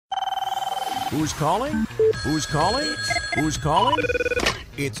Who's calling? Who's calling? Who's calling?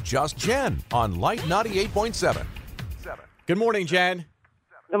 It's just Jen on Light 98.7. Good morning, Jen.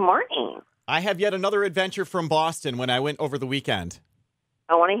 Good morning. I have yet another adventure from Boston when I went over the weekend.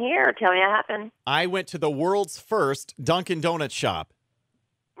 I want to hear. Tell me what happened. I went to the world's first Dunkin Donuts shop.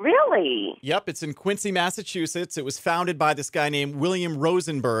 Really? Yep, it's in Quincy, Massachusetts. It was founded by this guy named William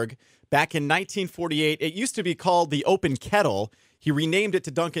Rosenberg back in 1948. It used to be called the Open Kettle. He renamed it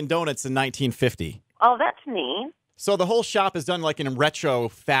to Dunkin Donuts in 1950. Oh, that's neat. So the whole shop is done like in retro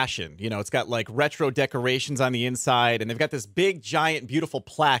fashion. You know, it's got like retro decorations on the inside, and they've got this big, giant, beautiful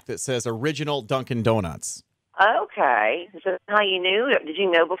plaque that says Original Dunkin Donuts. Okay. So how you knew? Did you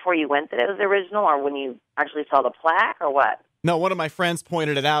know before you went that it was original, or when you actually saw the plaque, or what? No, one of my friends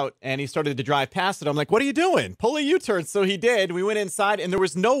pointed it out, and he started to drive past it. I'm like, what are you doing? Pull a U-turn. So he did. We went inside, and there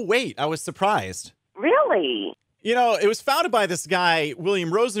was no wait. I was surprised. Really? You know, it was founded by this guy,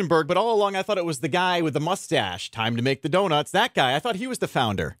 William Rosenberg, but all along I thought it was the guy with the mustache. Time to make the donuts. That guy. I thought he was the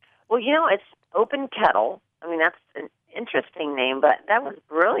founder. Well, you know, it's Open Kettle. I mean, that's an interesting name, but that was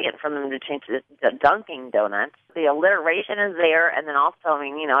brilliant for them to change to Dunkin Donuts. The alliteration is there, and then also, I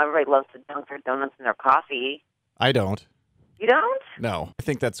mean, you know, everybody loves to dunk their donuts in their coffee. I don't. You don't? No. I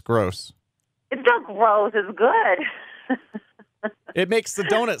think that's gross. It's not gross. It's good. It makes the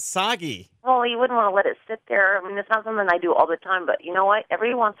donut soggy. Well, you wouldn't want to let it sit there. I mean, it's not something I do all the time, but you know what?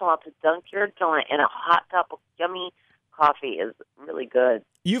 Every once in a while to dunk your donut in a hot cup of yummy coffee is really good.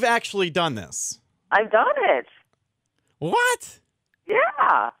 You've actually done this. I've done it. What?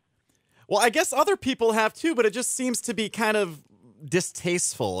 Yeah. Well, I guess other people have too, but it just seems to be kind of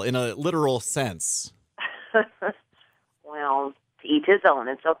distasteful in a literal sense. Well, to each his own.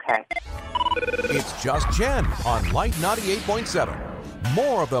 It's okay. It's just Jen on Light 98.7.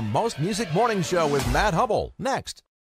 More of the Most Music Morning Show with Matt Hubble next.